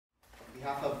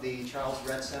behalf of the Charles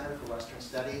Red Center for Western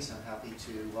Studies, I'm happy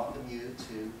to welcome you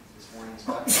to this morning's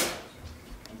lecture.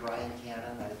 I'm Brian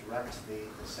Cannon. I direct the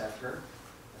center.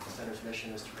 The center's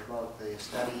mission is to promote the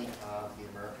study of the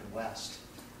American West.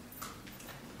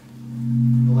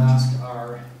 We'll ask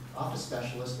our office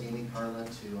specialist, Amy Carlin,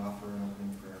 to offer an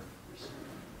opening prayer.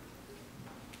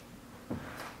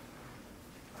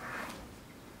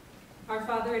 Our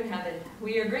Father in heaven,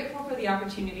 we are grateful for the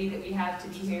opportunity that we have to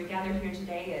be here, gathered here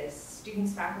today as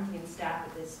students, faculty, and staff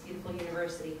at this beautiful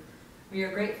university. We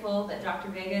are grateful that Dr.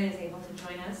 Vega is able to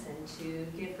join us and to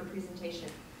give her presentation.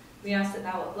 We ask that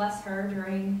Thou will bless her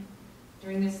during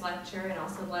this lecture, and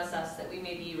also bless us that we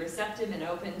may be receptive and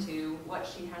open to what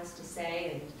she has to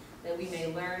say, and that we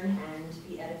may learn and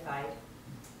be edified.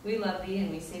 We love Thee, and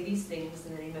we say these things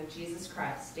in the name of Jesus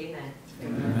Christ. Amen.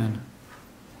 Amen.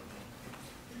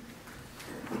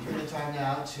 We turn the time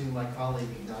now to my colleague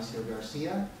Ignacio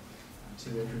Garcia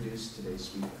to introduce today's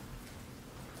speaker.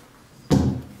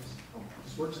 Oh,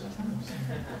 this works now.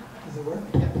 Does it work?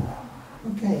 Yeah.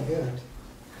 Okay, good.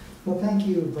 Well, thank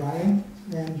you, Brian.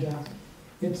 And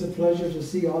it's a pleasure to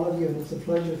see all of you, and it's a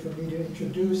pleasure for me to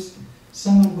introduce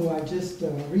someone who I just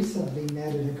recently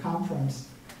met at a conference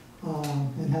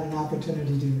and had an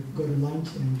opportunity to go to lunch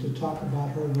and to talk about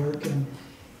her work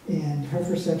and her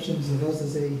perceptions of us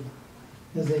as a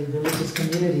religious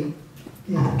community.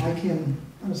 And I can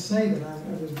say that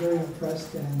I was very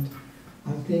impressed, and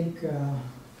I think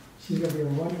she's going to be a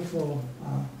wonderful,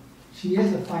 she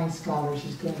is a fine scholar.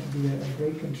 She's going to be a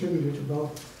great contributor to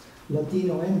both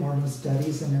Latino and Mormon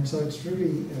studies, and so it's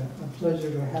really a pleasure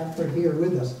to have her here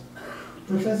with us.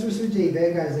 Professor Sujey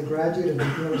Vega is a graduate of the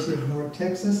University of North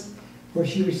Texas, where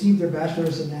she received her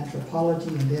bachelor's in anthropology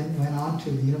and then went on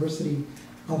to the University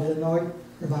of Illinois,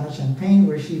 Urbana-Champaign,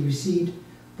 where she received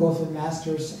both her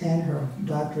master's and her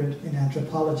doctorate in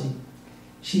anthropology.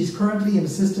 She's currently an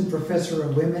assistant professor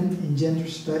of women and gender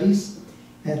studies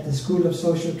at the School of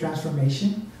Social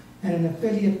Transformation and an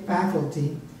affiliate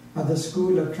faculty of the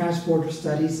School of Transporter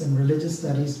Studies and Religious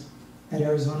Studies at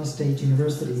Arizona State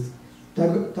University.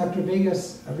 Dr.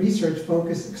 Vega's research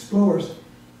focus explores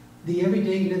the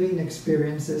everyday living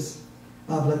experiences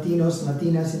of Latinos and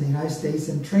Latinas in the United States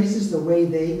and traces the way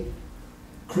they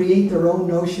create their own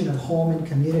notion of home and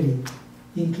community,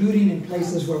 including in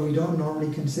places where we don't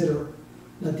normally consider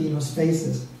Latino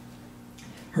spaces.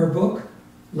 Her book,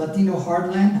 Latino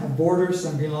Heartland, of Borders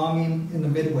and Belonging in the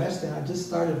Midwest, and I just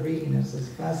started reading this. It's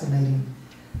a fascinating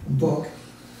book.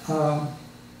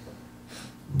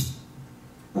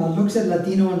 Looks at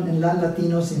Latino and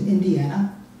non-Latinos in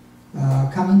Indiana,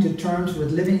 coming to terms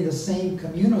with living in the same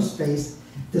communal space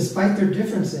despite their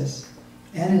differences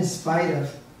and in spite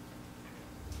of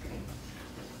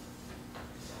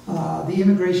the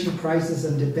immigration crisis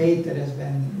and debate that has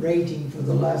been raging for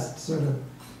the last sort of,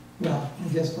 well, I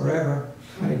guess forever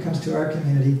when it comes to our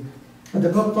community. But the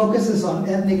book focuses on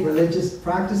ethnic religious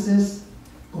practices,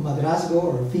 comadrazgo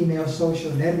or female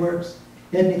social networks,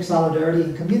 ethnic solidarity,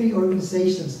 and community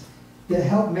organizations that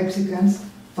help Mexicans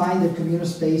find their communal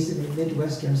space in a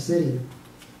Midwestern city.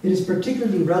 It is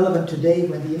particularly relevant today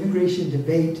when the immigration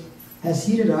debate has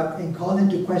heated up and called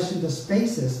into question the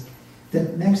spaces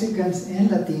that Mexicans and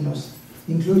Latinos,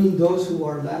 including those who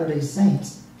are Latter-day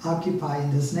Saints, occupy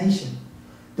in this nation.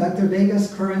 Dr.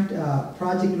 Vega's current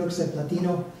project looks at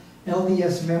Latino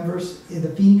LDS members in the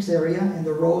Phoenix area and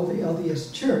the role the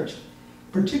LDS Church,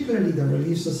 particularly the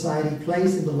Relief Society,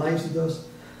 plays in the lives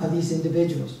of these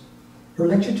individuals. Her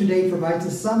lecture today provides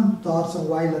us some thoughts on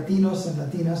why Latinos and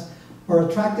Latinas are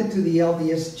attracted to the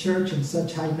LDS Church in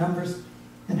such high numbers,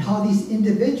 and how these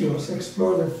individuals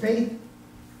explore their faith,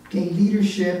 gain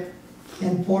leadership,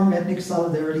 and form ethnic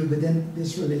solidarity within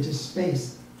this religious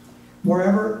space.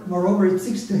 Moreover, it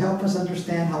seeks to help us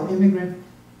understand how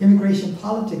immigration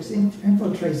politics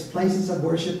infiltrates places of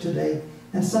worship today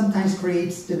and sometimes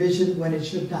creates division when it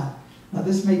should not. Now,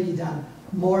 this may be done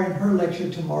more in her lecture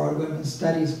tomorrow, Women's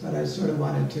Studies, but I sort of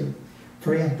wanted to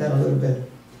preempt that a little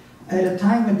bit. At a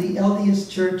time when the LDS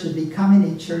Church is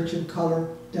becoming a church of color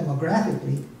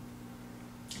demographically,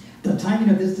 the timing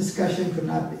of this discussion could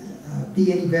not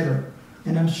be any better.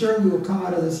 And I'm sure we will come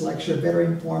out of this lecture better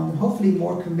informed and hopefully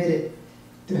more committed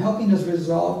to helping us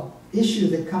resolve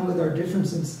issues that come with our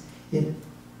differences in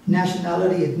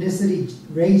nationality, ethnicity,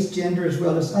 race, gender, as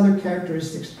well as other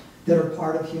characteristics that are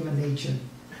part of human nature.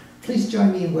 Please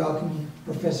join me in welcoming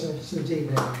Professor Sujey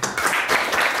Vega.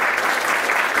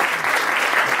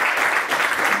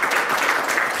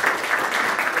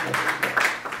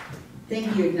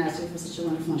 Thank you, Ignacio, for such a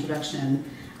wonderful introduction.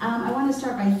 I want to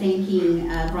start by thanking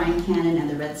Brian Cannon and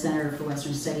the Red Center for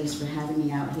Western Studies for having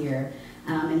me out here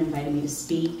and inviting me to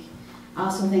speak.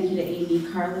 Also, thank you to Amy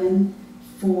Carlin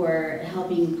for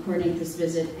helping coordinate this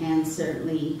visit, and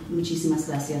certainly muchísimas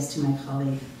gracias to my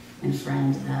colleague and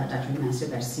friend, Dr. Ignacio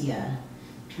Garcia.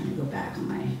 I'm trying to go back on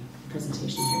my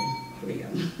presentation here. Here we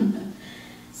go.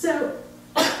 So,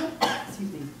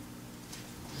 excuse me.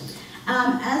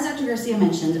 As Dr. Garcia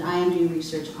mentioned, I am doing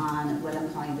research on what I'm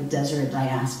calling the desert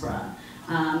diaspora.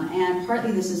 And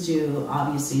partly this is due,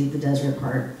 obviously, the desert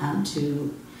part,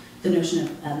 to the notion of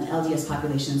LDS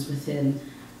populations within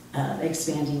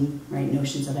expanding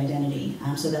notions of identity,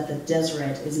 so that the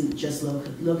desert isn't just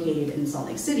located in Salt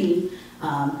Lake City,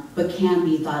 but can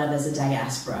be thought of as a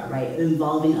diaspora, right,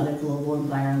 involving other global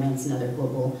environments and other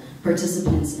global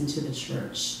participants into the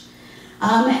church.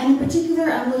 And in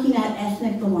particular, I'm looking at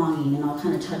ethnic belonging, and I'll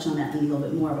kind of touch on that in a little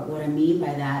bit more about what I mean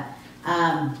by that.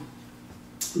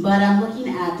 But I'm looking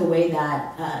at the way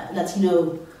that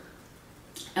Latino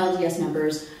LDS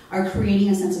members are creating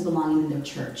a sense of belonging in their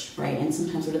church, right? And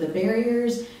sometimes what are the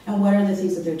barriers, and what are the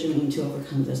things that they're doing to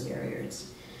overcome those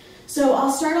barriers. So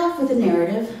I'll start off with a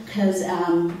narrative, because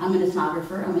I'm an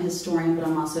ethnographer, I'm a historian, but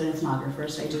I'm also an ethnographer,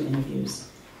 so I do interviews.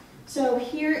 So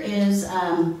here is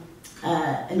an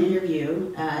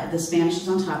interview. The Spanish is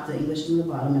on top, the English is on the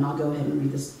bottom, and I'll go ahead and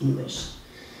read this English.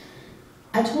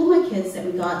 I told my kids that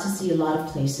we got to see a lot of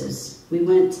places. We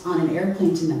went on an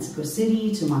airplane to Mexico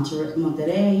City, to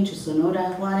Monterrey, to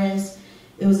Sonora, Juarez.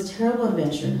 It was a terrible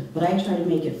adventure, but I tried to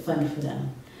make it fun for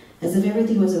them, as if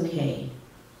everything was okay.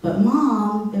 But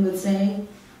Mom, they would say,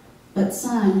 but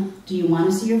son, do you want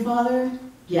to see your father?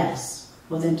 Yes.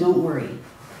 Well then don't worry.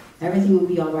 Everything will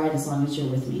be all right as long as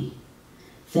you're with me.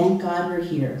 Thank God we're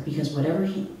here, because whatever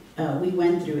we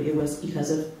went through, it was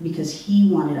because he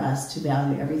wanted us to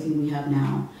value everything we have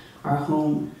now, our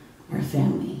home, our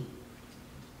family.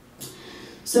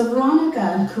 So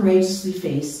Veronica courageously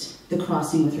faced the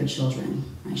crossing with her children.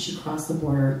 Right? She crossed the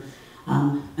border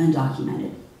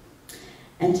undocumented.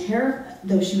 And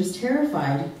though she was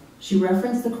terrified, she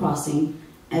referenced the crossing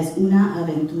as una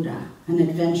aventura, an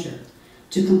adventure,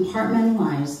 to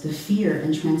compartmentalize the fear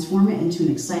and transform it into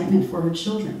an excitement for her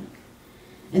children.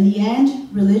 In the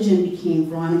end, religion became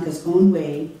Veronica's own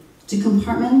way to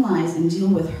compartmentalize and deal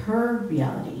with her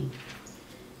reality.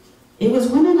 It was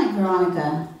women like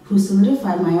Veronica who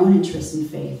solidified my own interest in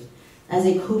faith as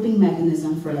a coping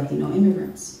mechanism for Latino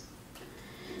immigrants.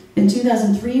 In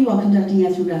 2003, while conducting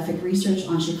ethnographic research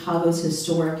on Chicago's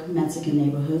historic Mexican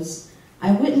neighborhoods,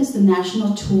 I witnessed the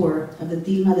national tour of the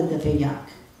Tilma de Tepeyac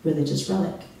religious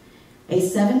relic, a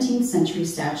 17th century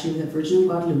statue of the Virgin of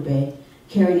Guadalupe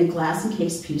carrying a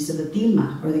glass-encased piece of the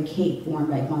tilma, or the cape, worn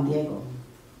by Juan Diego.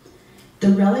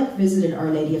 The relic visited Our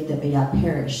Lady of Tepeyac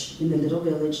Parish in the Little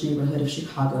Village neighborhood of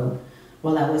Chicago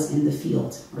while I was in the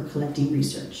field, or collecting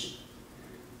research.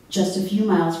 Just a few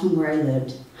miles from where I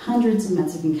lived, hundreds of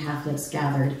Mexican Catholics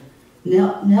gathered,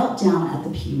 knelt down at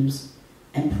the pews,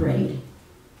 and prayed.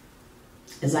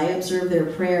 As I observed their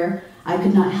prayer, I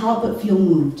could not help but feel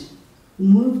moved.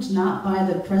 Moved not by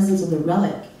the presence of the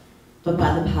relic, but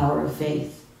by the power of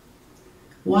faith.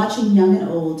 Watching young and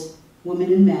old,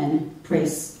 women and men pray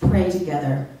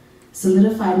together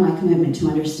solidified my commitment to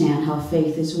understand how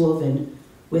faith is woven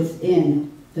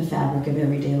within the fabric of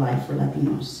everyday life for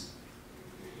Latinos.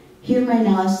 Here, my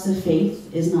analysis of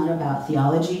faith is not about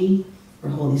theology or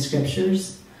holy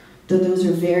scriptures, though those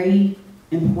are very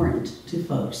important to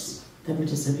folks that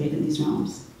participate in these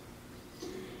realms.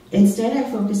 Instead, I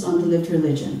focus on the lived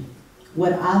religion,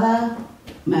 what Ada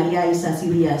Maria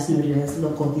Isasi Diaz noted as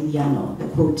lo cotidiano, the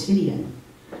quotidian,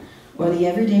 or the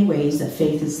everyday ways that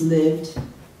faith is lived,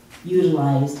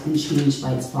 utilized, and changed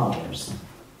by its followers.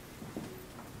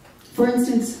 For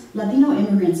instance, Latino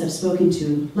immigrants I've spoken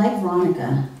to, like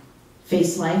Veronica,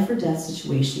 face life or death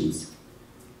situations,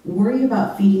 worry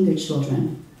about feeding their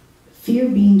children, fear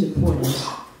being deported,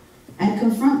 and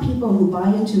confront people who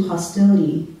buy into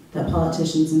hostility that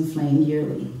politicians inflame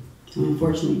yearly. And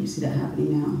unfortunately, you see that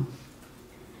happening now.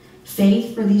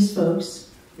 Faith for these folks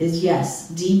is, yes,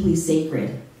 deeply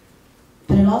sacred,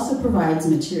 but it also provides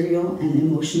material and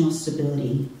emotional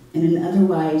stability in an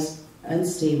otherwise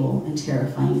unstable and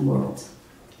terrifying world.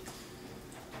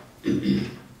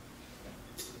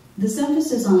 This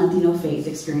emphasis on Latino faith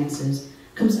experiences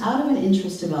comes out of an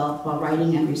interest developed while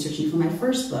writing and researching for my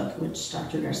first book, which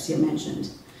Dr. Garcia mentioned,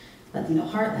 Latino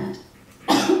Heartland,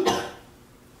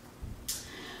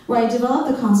 where I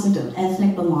developed the concept of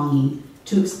ethnic belonging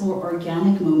to explore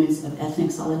organic moments of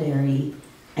ethnic solidarity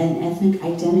and ethnic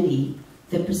identity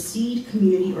that precede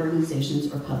community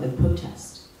organizations or public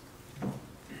protest.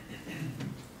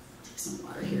 Take some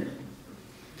water here.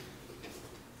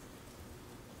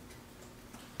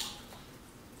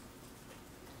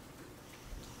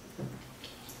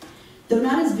 Though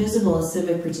not as visible as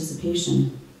civic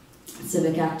participation,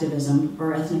 civic activism,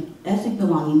 or ethnic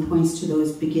belonging points to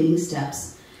those beginning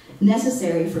steps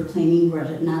necessary for claiming what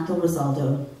Renato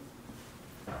Rosaldo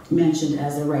mentioned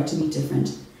as a right to be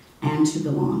different and to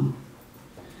belong.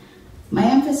 My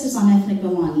emphasis on ethnic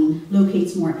belonging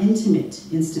locates more intimate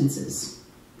instances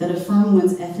that affirm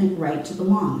one's ethnic right to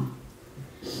belong.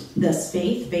 Thus,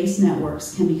 faith-based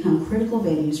networks can become critical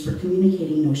venues for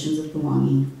communicating notions of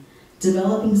belonging,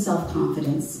 developing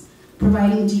self-confidence,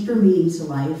 providing deeper meaning to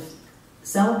life,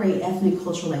 celebrate ethnic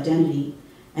cultural identity,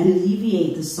 and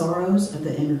alleviate the sorrows of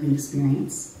the immigrant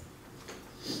experience.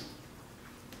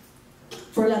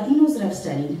 For Latinos that I've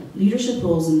studied, leadership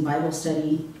roles in Bible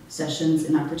study sessions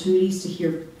and opportunities to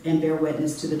hear and bear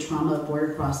witness to the trauma of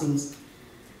border crossings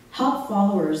help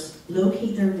followers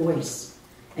locate their voice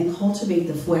and cultivate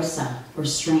the fuerza, or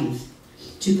strength,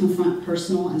 to confront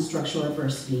personal and structural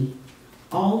adversity,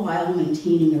 all while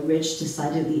maintaining a rich,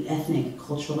 decidedly ethnic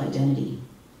cultural identity.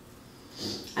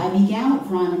 I began with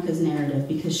Veronica's narrative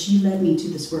because she led me to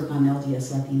this work on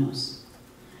LDS Latinos.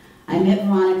 I met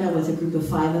Veronica with a group of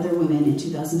 5 other women in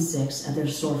 2006 at their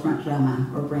storefront rama,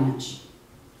 or branch.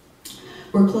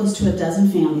 We're close to a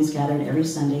dozen families gathered every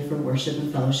Sunday for worship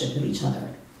and fellowship with each other.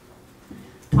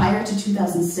 Prior to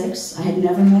 2006, I had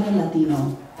never met a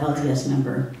Latino LDS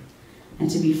member. And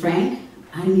to be frank,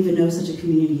 I didn't even know such a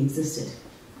community existed.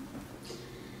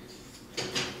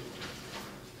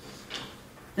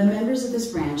 The members of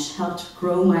this branch helped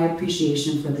grow my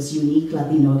appreciation for this unique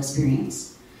Latino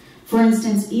experience. For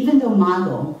instance, even though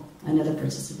Mago, another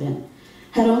participant,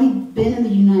 had only been in the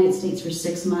United States for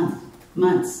 6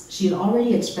 months, she had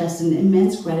already expressed an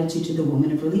immense gratitude to the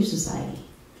Women of Relief Society.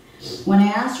 When I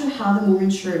asked her how the Mormon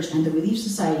Church and the Relief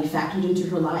Society factored into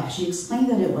her life, she explained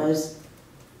that it was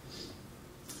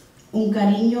un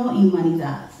cariño y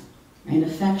humanidad, an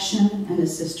affection and a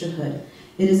sisterhood.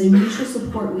 It is a mutual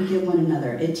support we give one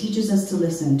another. It teaches us to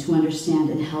listen, to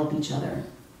understand, and help each other.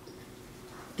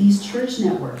 These church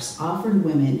networks offered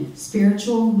women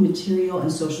spiritual, material,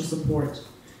 and social support.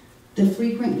 The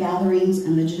frequent gatherings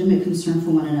and legitimate concern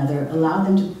for one another allowed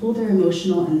them to pool their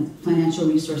emotional and financial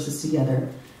resources together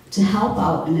to help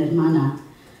out an hermana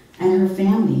and her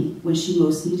family when she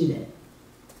most needed it.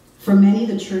 For many,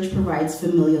 the church provides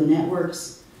familial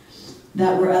networks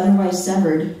that were otherwise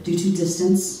severed due to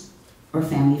distance or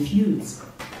family feuds.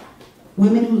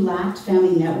 Women who lacked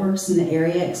family networks in the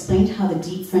area explained how the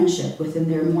deep friendship within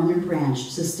their Mormon branch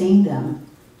sustained them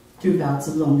through bouts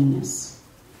of loneliness.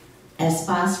 As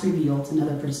Paz revealed,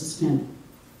 another participant,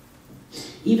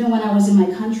 even when I was in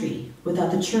my country,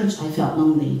 without the church, I felt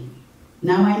lonely.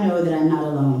 Now I know that I'm not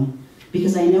alone,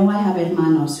 because I know I have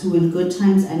hermanos who in good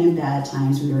times and in bad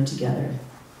times we are together.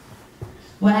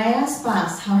 When I asked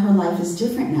Paz how her life is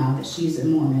different now that she's a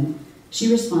Mormon, she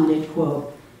responded,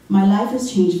 quote, "My life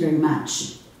has changed very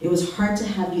much. It was hard to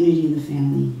have unity in the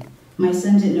family. My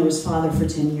son didn't know his father for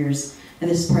 10 years, and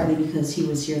this is partly because he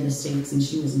was here in the States and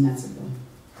she was in Mexico.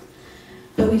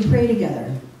 But we pray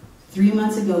together. 3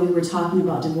 months ago, we were talking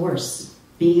about divorce.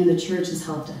 Being in the church has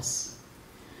helped us."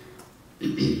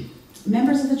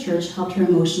 Members of the church helped her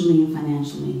emotionally and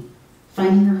financially,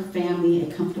 finding her family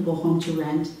a comfortable home to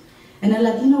rent, and a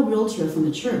Latino realtor from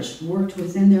the church worked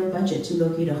within their budget to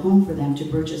locate a home for them to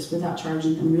purchase without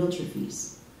charging them realtor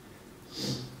fees.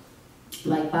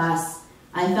 Like Paz,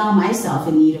 I found myself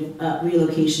in need of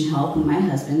relocation help when my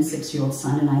husband's 6-year-old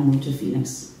son and I moved to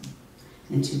Phoenix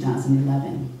in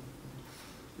 2011.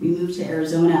 We moved to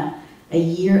Arizona a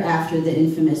year after the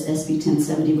infamous SB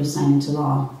 1070 was signed into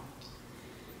law.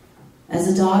 As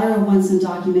a daughter of once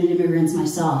undocumented immigrants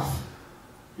myself,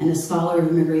 and a scholar of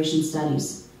immigration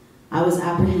studies, I was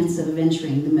apprehensive of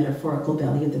entering the metaphorical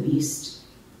belly of the beast.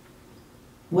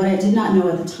 What I did not know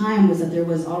at the time was that there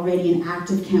was already an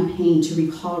active campaign to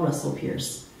recall Russell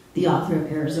Pierce, the author of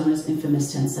Arizona's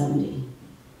infamous 1070.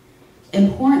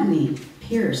 Importantly,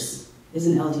 Pierce is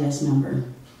an LDS member,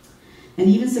 and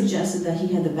even suggested that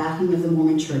he had the backing of the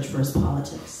Mormon Church for his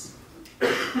politics.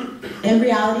 In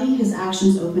reality, his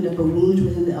actions opened up a wound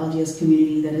within the LDS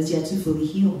community that is yet to fully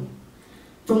heal.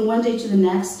 From one day to the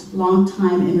next,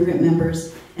 longtime immigrant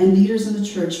members and leaders in the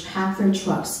church packed their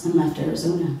trucks and left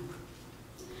Arizona.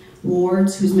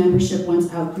 Wards whose membership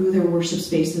once outgrew their worship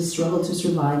spaces struggled to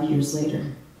survive years later.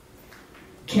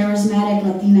 Charismatic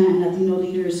Latina and Latino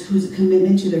leaders whose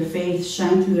commitment to their faith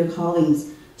shined through their callings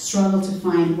struggled to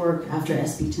find work after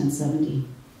SB 1070.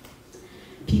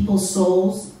 People's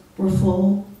souls were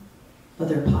full, but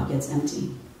their pockets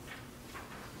empty.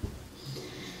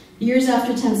 Years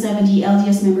after 1070,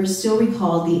 LDS members still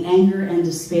recalled the anger and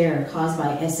despair caused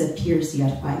by Ese Pierce y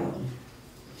Arpaio.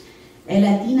 A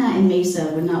Latina in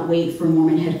Mesa would not wait for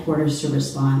Mormon headquarters to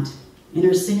respond. In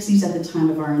her 60s at the time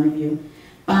of our interview,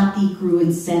 Patti grew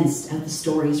incensed at the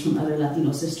stories from other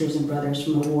Latino sisters and brothers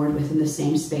from a ward within the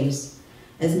same space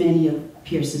as many of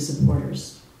Pierce's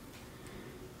supporters.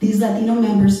 These Latino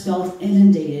members felt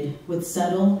inundated with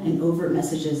subtle and overt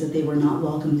messages that they were not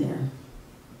welcome there.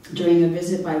 During a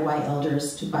visit by white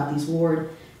elders to Patti's ward,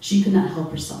 she could not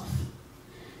help herself.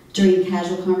 During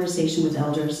casual conversation with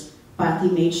elders, Patti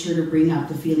made sure to bring up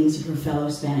the feelings of her fellow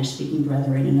Spanish-speaking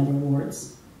brethren in other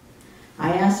wards.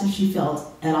 I asked if she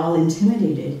felt at all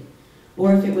intimidated,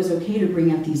 or if it was okay to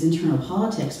bring up these internal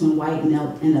politics when white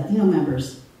and Latino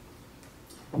members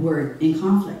were in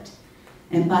conflict.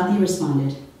 And Patti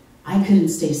responded, "I couldn't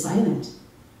stay silent."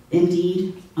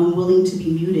 Indeed, unwilling to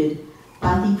be muted,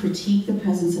 Patti critiqued the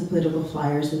presence of political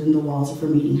flyers within the walls of her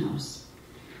meeting house.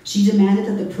 She demanded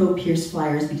that the pro-Pierce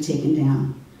flyers be taken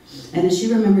down. And as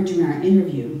she remembered during our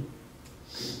interview,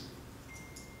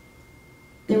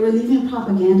 they were leaving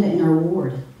propaganda in our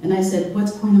ward. And I said,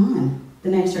 "What's going on?"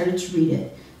 Then I started to read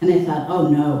it. And I thought, oh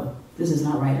no, this is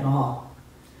not right at all.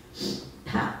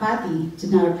 Patti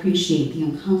did not appreciate the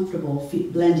uncomfortable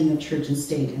blending of church and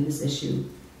state in this issue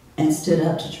and stood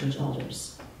up to church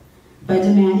elders. By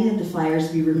demanding that the flyers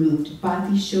be removed,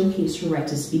 Patti showcased her right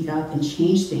to speak up and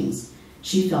change things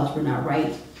she felt were not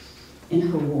right in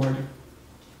her ward.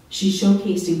 She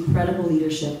showcased incredible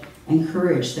leadership and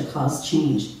courage that caused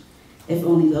change, if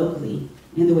only locally,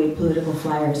 in the way political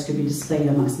flyers could be displayed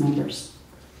amongst members.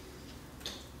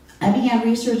 I began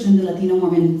research in the Latino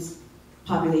Mormon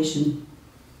population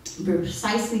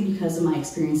precisely because of my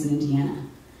experience in Indiana.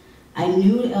 I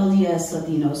knew LDS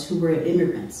Latinos who were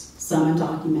immigrants, some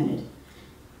undocumented.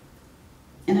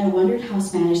 And I wondered how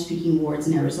Spanish-speaking wards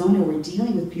in Arizona were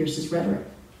dealing with Pierce's rhetoric.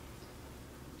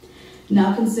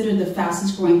 Now considered the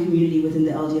fastest growing community within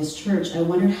the LDS Church, I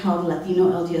wondered how the Latino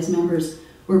LDS members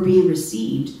were being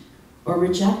received or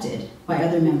rejected by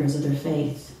other members of their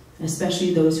faith,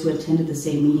 especially those who attended the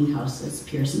same meeting house as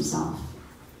Pierce himself.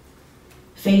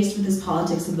 Faced with this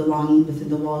politics of belonging within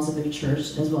the walls of their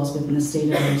church, as well as within the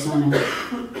state of Arizona,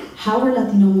 how were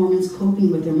Latino Mormons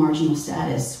coping with their marginal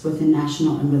status within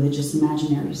national and religious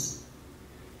imaginaries?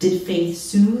 Did faith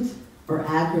soothe or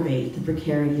aggravate the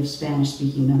precarity of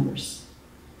Spanish-speaking members?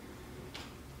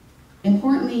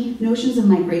 Importantly, notions of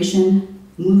migration,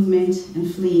 movement,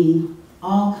 and fleeing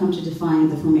all come to define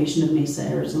the formation of Mesa,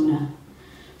 Arizona.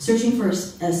 Searching for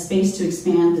a space to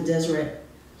expand the desert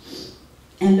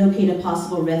and locate a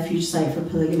possible refuge site for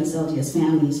polygamous LDS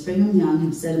families, Brigham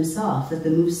Young said himself that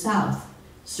the move south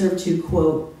served to,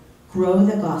 quote, grow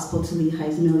the gospel to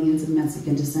Lehi's millions of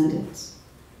Mexican descendants.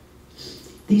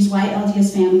 These white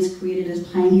LDS families created a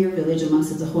pioneer village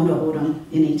amongst the Tohono O'odham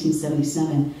in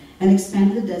 1877 and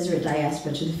expanded the Deseret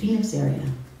diaspora to the Phoenix area.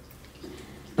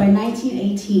 By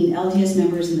 1918, LDS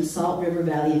members in the Salt River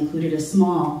Valley included a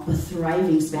small but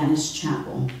thriving Spanish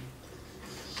chapel.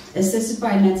 Assisted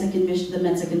by the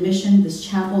Mexican mission, this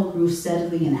chapel grew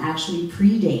steadily and actually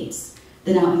predates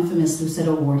the now infamous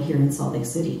Lucero Ward here in Salt Lake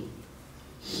City.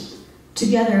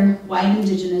 Together, white,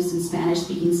 indigenous, and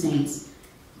Spanish-speaking saints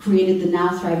created the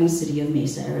now thriving city of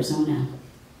Mesa, Arizona.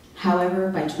 However,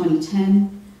 by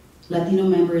 2010, Latino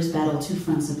members battled two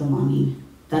fronts of belonging,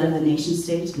 that of the nation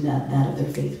state and that of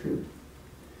their faith group.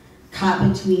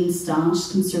 Caught between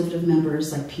staunch conservative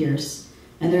members like Pierce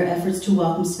and their efforts to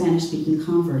welcome Spanish-speaking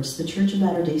converts, the Church of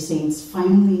Latter-day Saints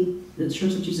the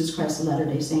Church of Jesus Christ of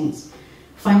Latter-day Saints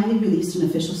finally released an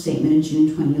official statement in June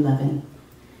 2011,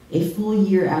 a full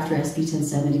year after SB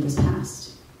 1070 was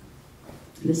passed.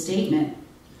 The statement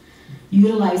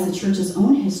utilized the Church's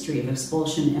own history of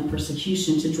expulsion and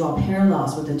persecution to draw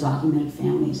parallels with the documented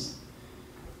families.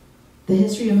 The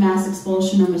history of mass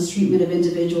expulsion or mistreatment of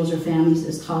individuals or families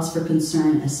is cause for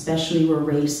concern, especially where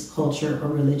race, culture, or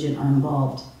religion are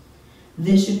involved.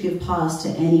 This should give pause to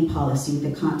any policy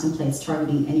that contemplates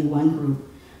targeting any one group,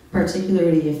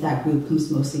 particularly if that group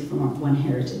comes mostly from one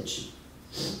heritage.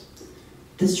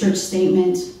 This church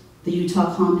statement, the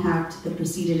Utah Compact that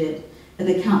preceded it, and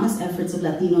the countless efforts of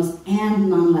Latinos and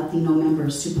non-Latino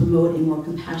members to promote a more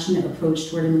compassionate approach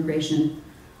toward immigration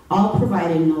all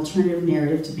provided an alternative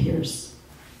narrative to Pierce.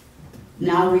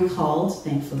 Now recalled,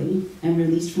 thankfully, and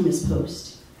released from his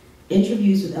post,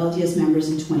 interviews with LDS members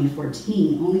in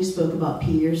 2014 only spoke about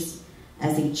Pierce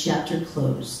as a chapter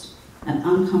closed, an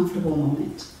uncomfortable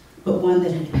moment, but one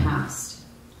that had passed.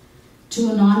 To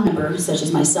a non-member, such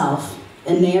as myself,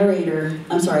 the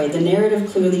narrative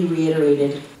clearly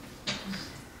reiterated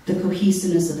the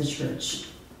cohesiveness of the church.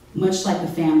 Much like a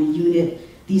family unit,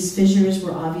 these fissures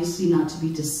were obviously not to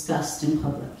be discussed in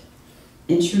public.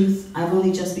 In truth, I've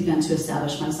only just begun to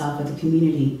establish myself with the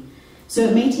community, so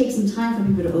it may take some time for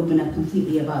people to open up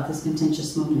completely about this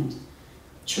contentious moment.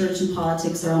 Church and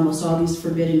politics are almost always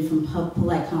forbidden from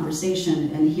polite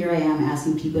conversation, and here I am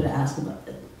asking people to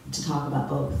talk about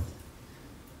both.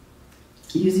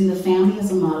 Using the family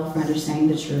as a model for understanding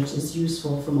the church is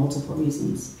useful for multiple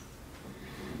reasons.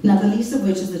 Not the least of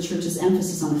which is the church's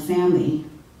emphasis on the family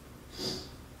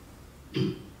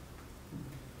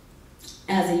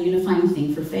as a unifying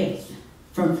thing for faith.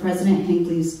 From President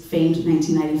Hinckley's famed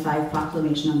 1995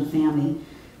 proclamation on the family,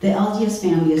 the LDS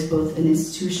family is both an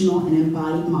institutional and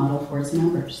embodied model for its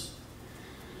members.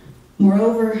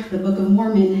 Moreover, the Book of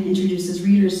Mormon introduces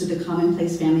readers to the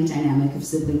commonplace family dynamic of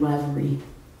sibling rivalry.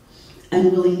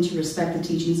 Unwilling to respect the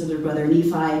teachings of their brother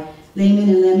Nephi, Laman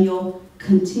and Lemuel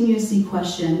continuously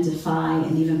question, defy,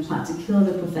 and even plot to kill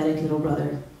their prophetic little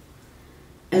brother.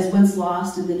 As once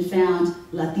lost and then found,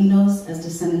 Latinos, as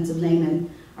descendants of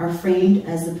Laman, are framed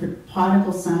as the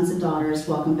prodigal sons and daughters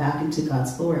welcomed back into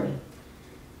God's glory.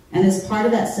 And as part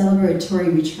of that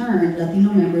celebratory return,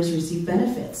 Latino members receive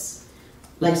benefits,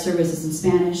 like services in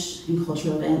Spanish and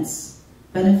cultural events,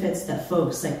 benefits that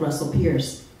folks like Russell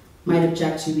Pierce might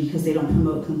object to because they don't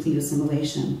promote complete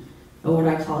assimilation, or what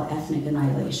I call ethnic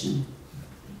annihilation.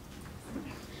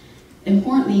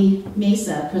 Importantly,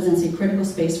 Mesa presents a critical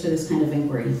space for this kind of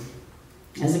inquiry.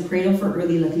 As a cradle for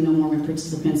early Latino Mormon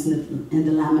participants in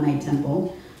the Lamanite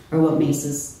Temple, or what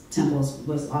Mesa's temple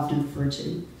was often referred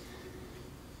to,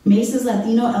 Mesa's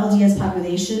Latino LDS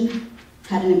population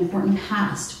had an important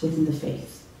past within the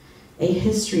faith, a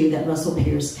history that Russell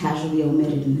Pierce casually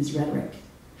omitted in his rhetoric.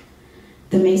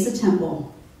 The Mesa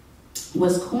Temple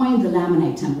was coined the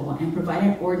Lamanite Temple and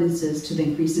provided ordinances to the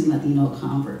increasing Latino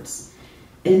converts.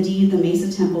 Indeed, the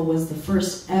Mesa Temple was the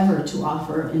first ever to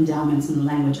offer endowments in a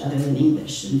language other than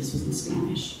English, and this was in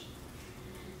Spanish.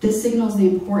 This signals the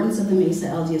importance of the Mesa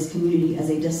LDS community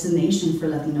as a destination for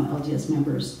Latino LDS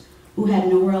members who had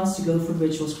nowhere else to go for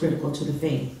rituals critical to the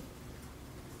faith.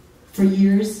 For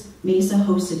years, Mesa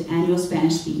hosted annual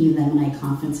Spanish-speaking Lamanite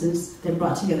conferences that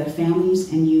brought together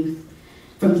families and youth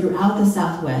from throughout the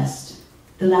Southwest.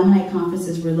 The Lamanite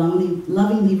conferences were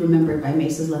lovingly remembered by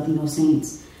Mesa's Latino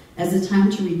saints as a time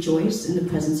to rejoice in the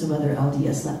presence of other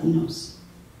LDS Latinos.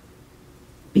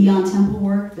 Beyond temple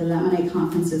work, the Lamanite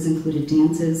conferences included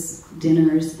dances,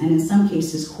 dinners, and in some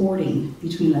cases courting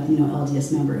between Latino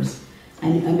LDS members. I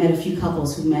met a few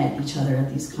couples who met each other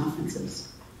at these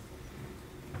conferences.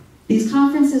 These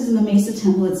conferences in the Mesa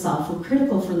Temple itself were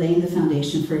critical for laying the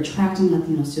foundation for attracting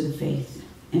Latinos to the faith.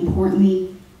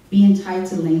 Importantly, being tied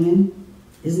to Laman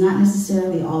is not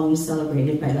necessarily always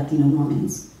celebrated by Latino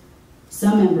Mormons.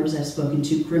 Some members I've spoken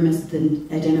to grimace at the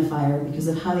identifier because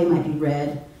of how they might be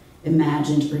read,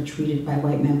 imagined, or treated by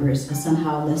white members as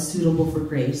somehow less suitable for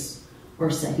grace or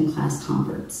second-class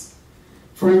converts.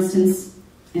 For instance,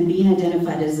 in being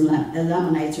identified as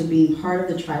Lamanites or being part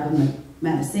of the tribe of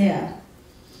Manasseh,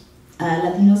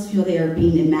 Latinos feel they are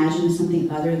being imagined as something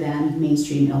other than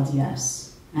mainstream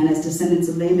LDS, and as descendants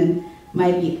of Laman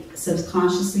might be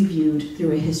subconsciously viewed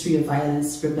through a history of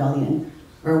violence, rebellion,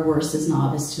 or worse, as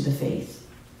novice to the faith.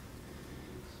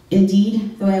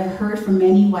 Indeed, though I have heard from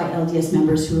many white LDS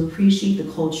members who appreciate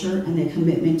the culture and the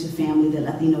commitment to family that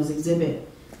Latinos exhibit,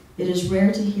 it is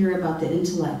rare to hear about the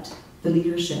intellect, the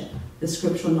leadership, the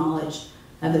scriptural knowledge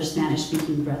of their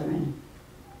Spanish-speaking brethren.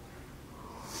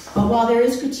 But while there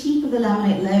is critique of the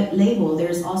Lamanite label, there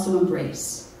is also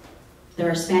embrace. There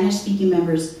are Spanish-speaking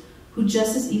members who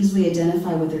just as easily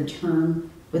identify with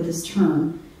this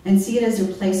term, and see it as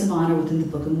their place of honor within the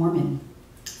Book of Mormon.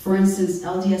 For instance,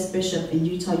 LDS Bishop and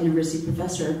Utah University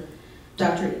professor,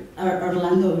 Dr.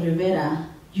 Orlando Rivera,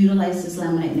 utilized this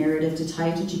Lamanite narrative to tie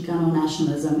it to Chicano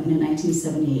nationalism in a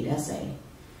 1978 essay.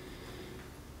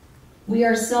 We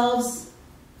are ourselves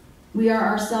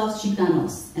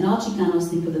Chicanos, and all Chicanos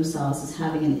think of themselves as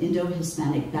having an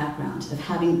Indo-Hispanic background, of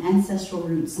having ancestral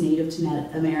roots native to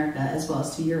America as well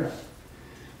as to Europe.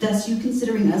 Thus, you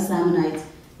considering us Lamanites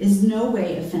is no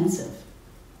way offensive,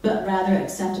 but rather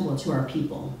acceptable to our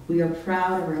people. We are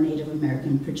proud of our Native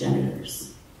American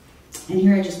progenitors. And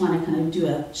here I just want to kind of do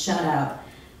a shout out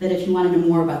that if you want to know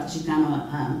more about the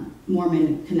Chicano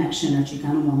Mormon connection or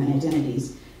Chicano Mormon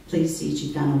identities, please see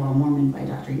Chicano While Mormon by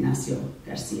Dr. Ignacio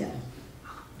Garcia.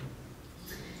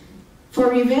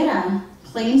 For Rivera,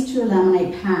 claims to a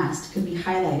Lamanite past could be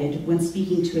highlighted when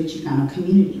speaking to a Chicano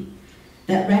community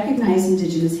that recognize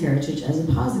indigenous heritage as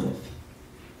a positive.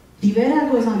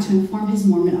 Rivera goes on to inform his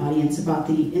Mormon audience about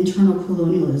the internal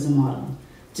colonialism model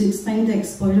to explain the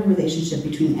exploitative relationship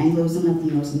between Anglos and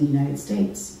Latinos in the United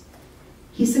States.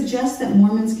 He suggests that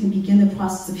Mormons can begin the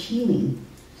process of healing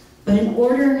But in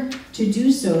order to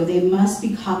do so, they must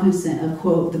be cognizant of,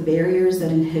 quote, the barriers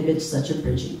that inhibit such a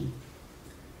bridging.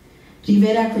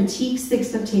 Rivera critiques the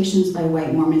expectations by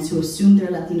white Mormons who assume their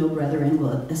Latino brethren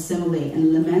will assimilate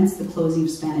and laments the closing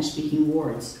of Spanish-speaking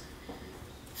wards.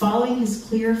 Following his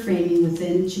clear framing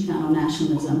within Chicano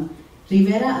nationalism,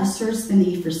 Rivera asserts the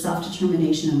need for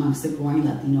self-determination amongst the growing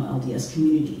Latino LDS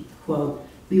community. Quote,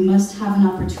 we must have an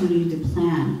opportunity to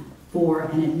plan for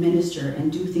and administer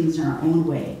and do things in our own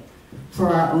way, for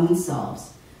our own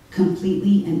selves,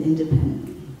 completely and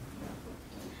independently.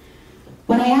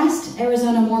 When I asked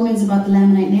Arizona Mormons about the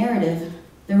Lamanite narrative,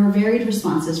 there were varied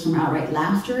responses from outright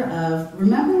laughter of,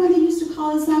 remember when they used to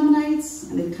call us Lamanites?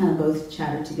 And they kind of both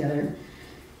chattered together,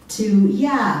 to,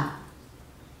 yeah,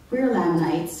 we're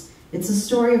Lamanites. It's a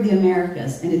story of the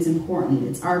Americas, and it's important.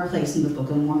 It's our place in the Book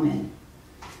of Mormon.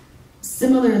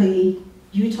 Similarly,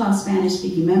 Utah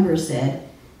Spanish-speaking members said,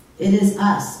 it is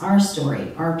us, our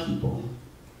story, our people.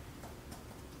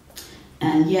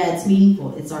 And yeah, it's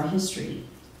meaningful, it's our history.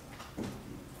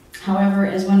 However,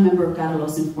 as one member of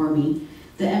Carlos informed me,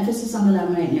 the emphasis on the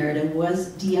Lamanite narrative was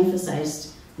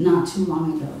de-emphasized not too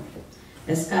long ago.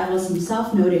 As Carlos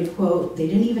himself noted, quote, they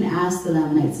didn't even ask the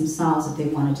Lamanites themselves if they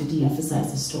wanted to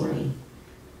de-emphasize the story.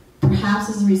 Perhaps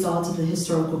as a result of the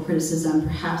historical criticism,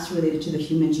 perhaps related to the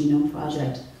Human Genome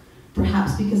Project,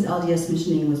 perhaps because LDS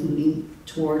missioning was moving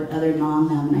toward other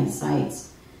non-Lamanite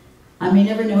sites. I may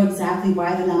never know exactly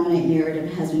why the Lamanite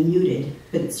narrative has been muted,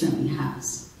 but it certainly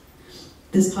has.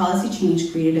 This policy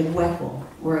change created a hueco,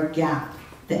 or a gap,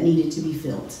 that needed to be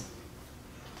filled.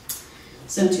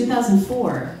 So in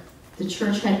 2004, the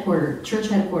church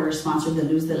headquarters sponsored the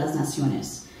Luz de las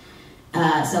Naciones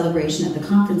celebration at the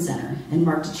conference center and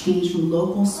marked a change from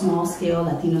local small-scale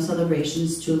Latino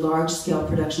celebrations to large-scale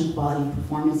production quality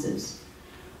performances.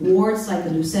 Wards like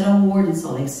the Lucero Ward in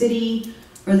Salt Lake City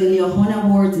or the Liojona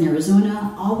Wards in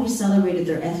Arizona always celebrated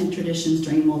their ethnic traditions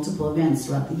during multiple events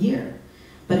throughout the year.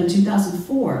 But in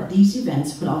 2004, these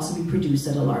events could also be produced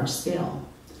at a large scale.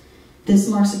 This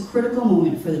marks a critical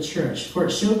moment for the church, for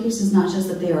it showcases not just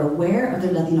that they are aware of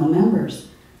their Latino members,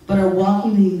 but are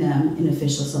welcoming them in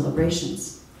official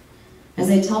celebrations. As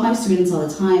I tell my students all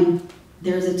the time,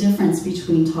 there is a difference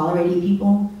between tolerating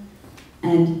people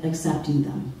and accepting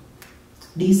them.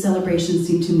 These celebrations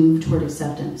seem to move toward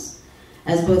acceptance,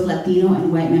 as both Latino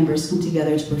and white members come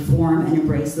together to perform and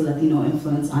embrace the Latino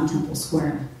influence on Temple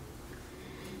Square.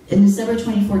 In December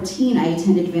 2014, I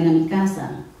attended Ven a Mi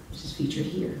Casa, which is featured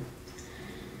here,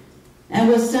 and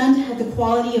was stunned at the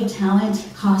quality of talent,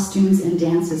 costumes, and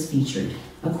dances featured.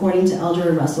 According to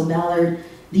Elder Russell Ballard,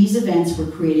 these events were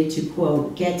created to,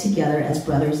 quote, get together as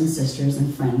brothers and sisters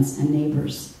and friends and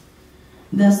neighbors.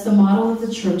 Thus, the model of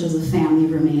the church as a family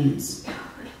remains.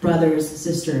 Brothers,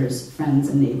 sisters, friends,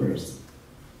 and neighbors.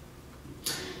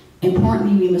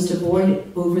 Importantly, we must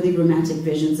avoid overly romantic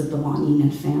visions of belonging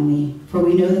and family, for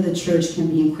we know that the church can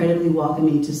be incredibly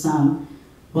welcoming to some,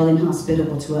 while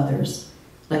inhospitable to others,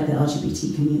 like the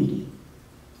LGBT community.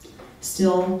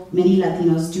 Still, many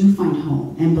Latinos do find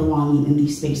home and belonging in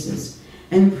these spaces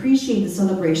and appreciate the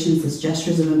celebrations as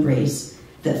gestures of embrace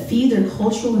that feed their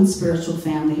cultural and spiritual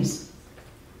families.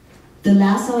 The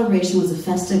last celebration was a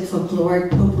festive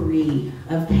folkloric potpourri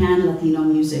of pan-Latino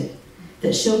music that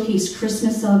showcased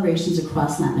Christmas celebrations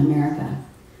across Latin America.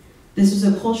 This was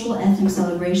a cultural ethnic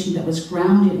celebration that was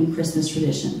grounded in Christmas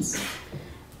traditions.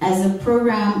 As the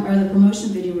program or the promotion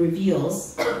video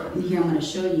reveals, and here I'm going to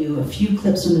show you a few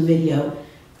clips from the video.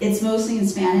 It's mostly in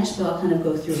Spanish, but I'll kind of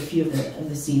go through a few of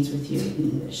the scenes with you in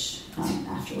English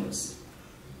afterwards.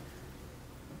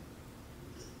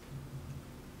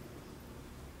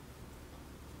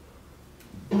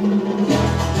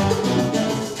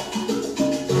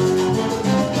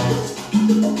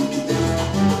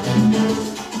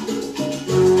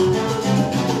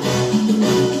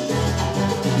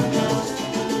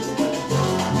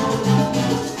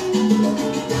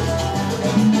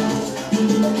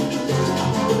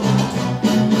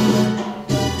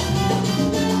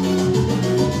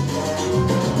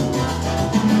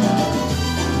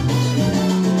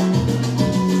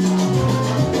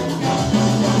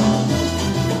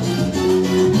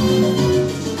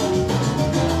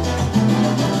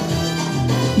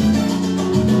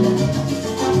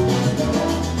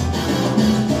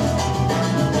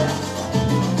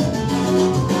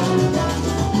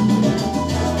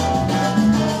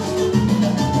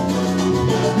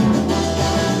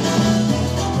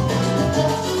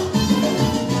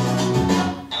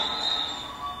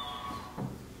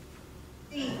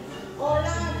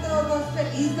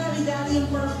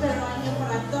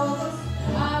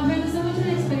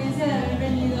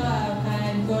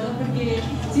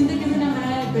 Siento que es una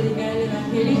manera de predicar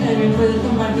también poder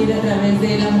compartir a través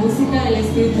de la música el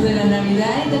espíritu de la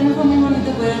Navidad, y también fue muy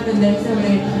bonito poder aprender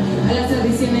sobre las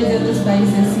tradiciones de otros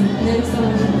países. Sí, me gustó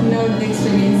mucho, una bonita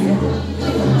experiencia.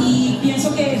 Y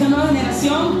pienso que esta nueva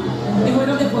generación es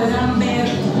bueno que puedan ver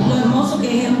lo hermoso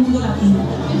que es el mundo latino.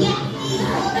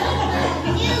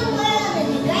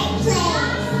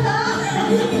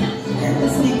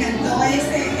 Pues me encantó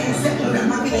este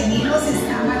programa que venimos,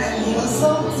 está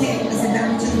maravilloso, se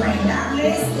presentan muchos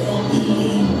bailables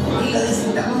y lo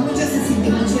disfrutamos mucho, se siente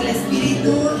mucho el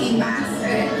espíritu y más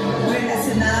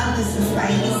relacionado a nuestros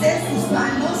países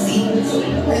hispanos, y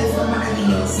pues fue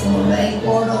maravilloso, el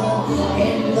coro,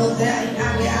 donde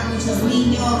había muchos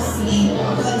niños y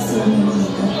todo estuvo muy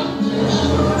bonito.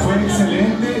 Fue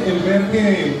excelente el ver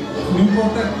que no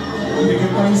importa de qué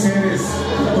país eres,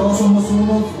 todos somos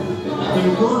uno.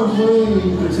 El coro fue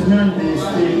impresionante,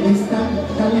 es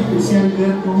tan especial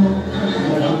ver cómo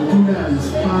la cultura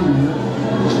hispana,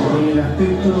 el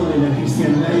aspecto de la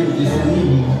cristiandad y el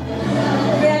cristianismo.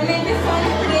 Realmente fue una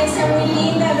experiencia muy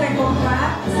linda, recompar.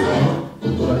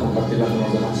 Cultura, compartirla con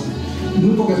los demás.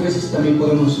 Muy pocas veces también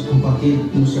podemos compartir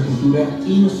nuestra cultura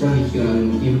y nuestra religión al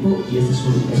mismo tiempo, y este es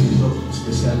un ejemplo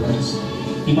especial para eso.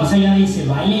 Y más allá de ese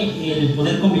baile, el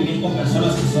poder convivir con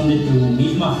personas que son de tu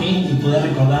misma fe y poder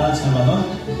recordar al Salvador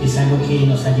es algo que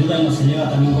nos ayuda y nos eleva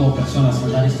también como personas a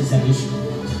dar este servicio.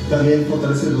 También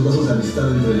fortalece los lazos de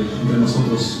amistad entre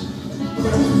nosotros.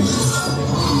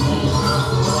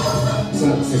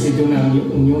 Se siente una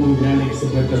unión muy grande que se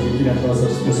puede transmitir a todas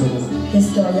las personas.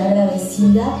 Estoy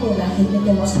agradecida por la gente que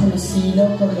hemos conocido,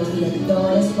 por los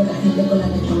directores, por la gente con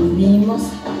la que convivimos.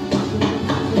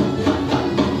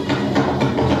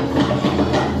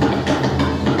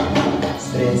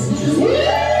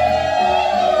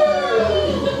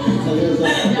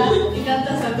 Me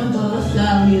encanta estar con todos,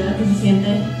 la unidad que se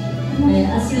siente.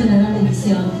 Ha sido una gran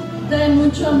bendición. Trae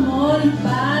mucho amor y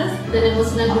paz.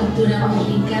 Tenemos una cultura muy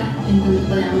rica en donde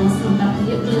podamos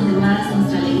compartir con los demás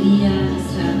nuestra alegría,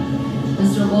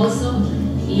 nuestro gozo,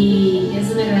 y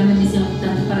es una gran bendición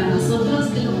tanto para nosotros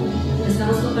que lo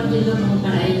estamos compartiendo como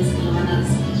para ellos que lo van a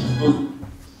recibir.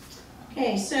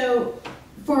 Okay, so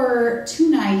for 2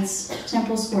 nights,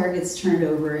 Temple Square gets turned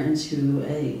over into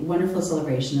a wonderful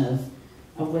celebration of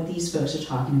what these folks are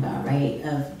talking about, right?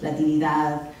 Of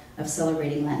Latinidad, of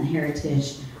celebrating Latin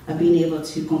heritage, of being able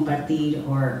to compartir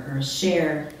or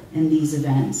share in these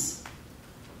events.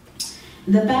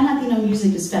 The Pan Latino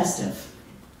music is festive,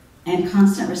 and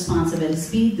constant response of El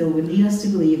Espíritu would lead us to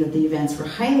believe that the events were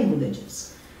highly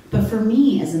religious. But for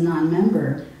me, as a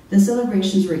non-member, the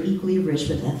celebrations were equally rich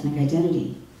with ethnic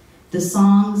identity. The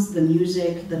songs, the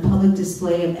music, the public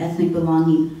display of ethnic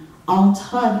belonging all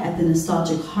tug at the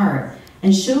nostalgic heart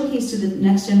and showcase to the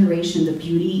next generation the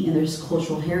beauty in their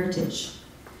cultural heritage.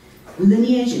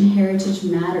 Lineage and heritage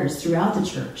matters throughout the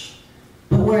church,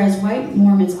 but whereas white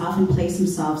Mormons often place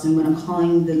themselves in what I'm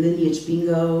calling the lineage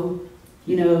bingo,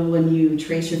 you know, when you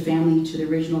trace your family to the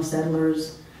original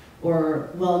settlers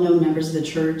or well-known members of the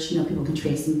church, you know, people can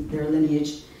trace their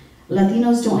lineage.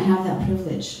 Latinos don't have that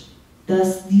privilege.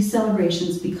 Thus, these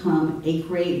celebrations become a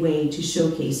great way to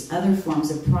showcase other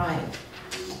forms of pride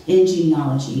in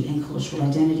genealogy and cultural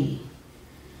identity.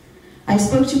 I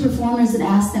spoke to performers and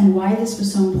asked them why this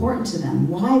was so important to them,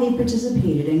 why they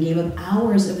participated and gave up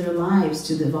hours of their lives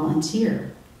to the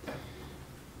volunteer.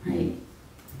 Right?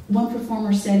 One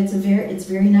performer said it's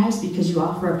very nice because you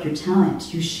offer up your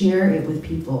talent, you share it with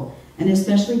people, and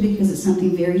especially because it's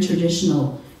something very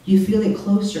traditional, you feel it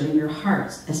closer in your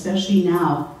hearts, especially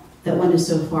now that one is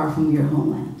so far from your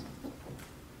homeland.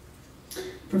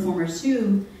 Performer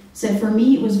 2 said, for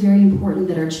me it was very important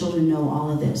that our children know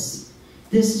all of this.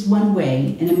 This is one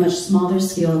way, in a much smaller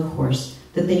scale of course,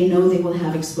 that they know they will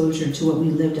have exposure to what we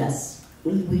lived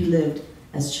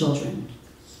as children.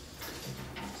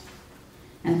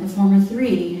 And performer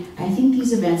 3, I think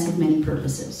these events have many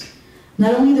purposes.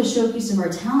 Not only the showcase of our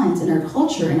talents and our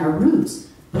culture and our roots,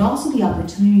 but also the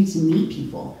opportunity to meet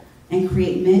people and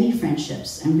create many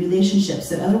friendships and relationships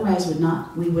that otherwise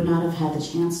we would not have had the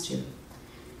chance to.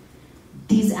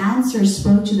 These answers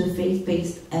spoke to the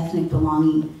faith-based ethnic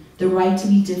belonging, the right to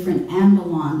be different and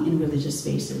belong in religious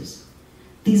spaces.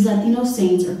 These Latino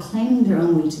saints are claiming their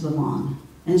own way to belong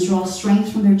and draw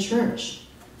strength from their church.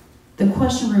 The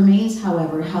question remains,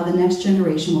 however, how the next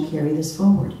generation will carry this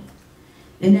forward.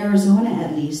 In Arizona,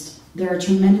 at least, there are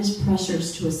tremendous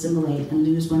pressures to assimilate and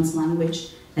lose one's language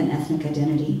and ethnic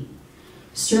identity.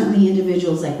 Certainly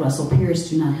individuals like Russell Pierce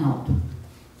do not help.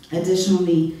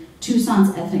 Additionally,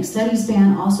 Tucson's ethnic studies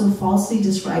ban also falsely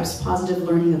describes positive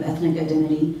learning of ethnic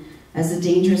identity as a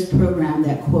dangerous program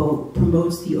that, quote,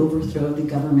 promotes the overthrow of the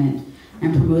government,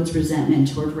 and promotes resentment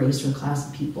toward race or class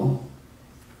of people.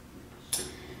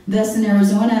 Thus, in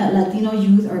Arizona, Latino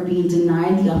youth are being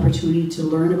denied the opportunity to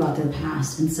learn about their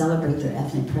past and celebrate their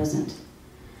ethnic present.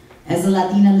 As a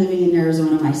Latina living in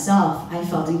Arizona myself, I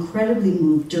felt incredibly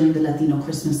moved during the Latino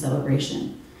Christmas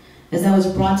celebration, as I was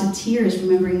brought to tears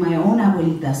remembering my own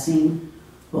abuelita sing,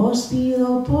 "Os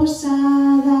pido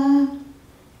posada,"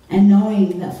 and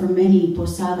knowing that for many,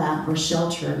 posada, or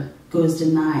shelter, goes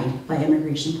denied by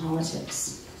immigration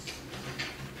politics.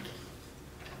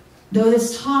 Though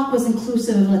this talk was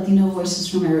inclusive of Latino voices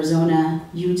from Arizona,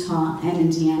 Utah, and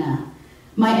Indiana,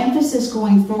 my emphasis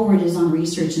going forward is on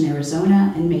research in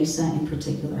Arizona and Mesa in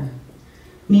particular.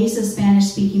 Mesa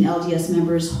Spanish-speaking LDS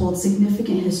members hold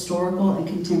significant historical and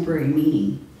contemporary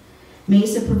meaning.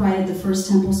 Mesa provided the first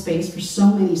temple space for so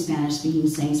many Spanish-speaking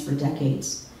saints for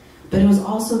decades, but it was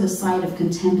also the site of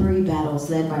contemporary battles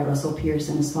led by Russell Pierce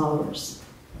and his followers.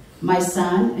 My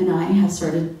son and I have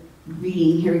started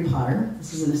reading Harry Potter,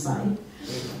 this is an aside,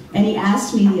 and he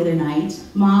asked me the other night,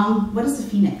 "Mom, what is a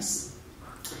phoenix?"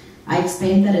 I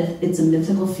explained that it's a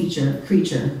mythical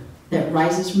creature that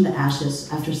rises from the ashes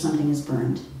after something is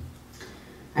burned.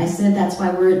 I said that's why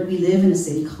we live in a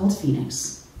city called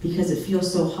Phoenix, because it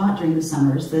feels so hot during the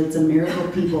summers that it's a miracle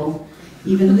people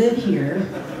even live here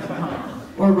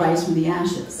or rise from the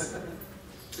ashes.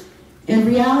 In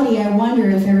reality, I wonder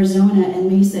if Arizona and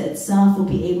Mesa itself will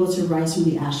be able to rise from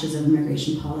the ashes of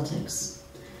immigration politics.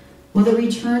 Will it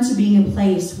return to being a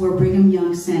place where Brigham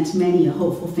Young sent many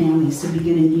hopeful families to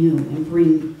begin anew and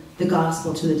bring the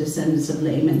gospel to the descendants of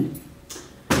laymen?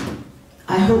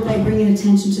 I hope by bringing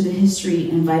attention to the history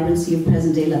and vibrancy of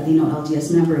present-day Latino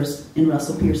LDS members in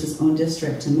Russell Pierce's own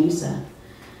district to Mesa,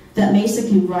 that Mesa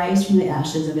can rise from the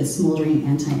ashes of its smoldering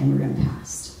anti-immigrant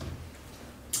past.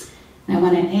 And I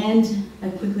want to end by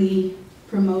quickly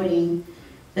promoting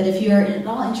that if you are at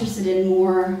all interested in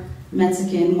more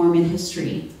Mexican Mormon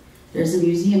history, there's a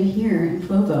museum here in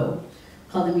Provo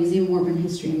called the Museum of Mormon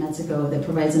History in Mexico that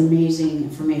provides amazing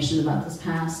information about this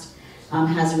past,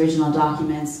 has original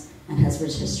documents, and has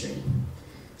rich history.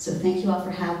 So thank you all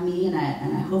for having me, and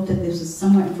I hope that this was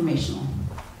somewhat informational.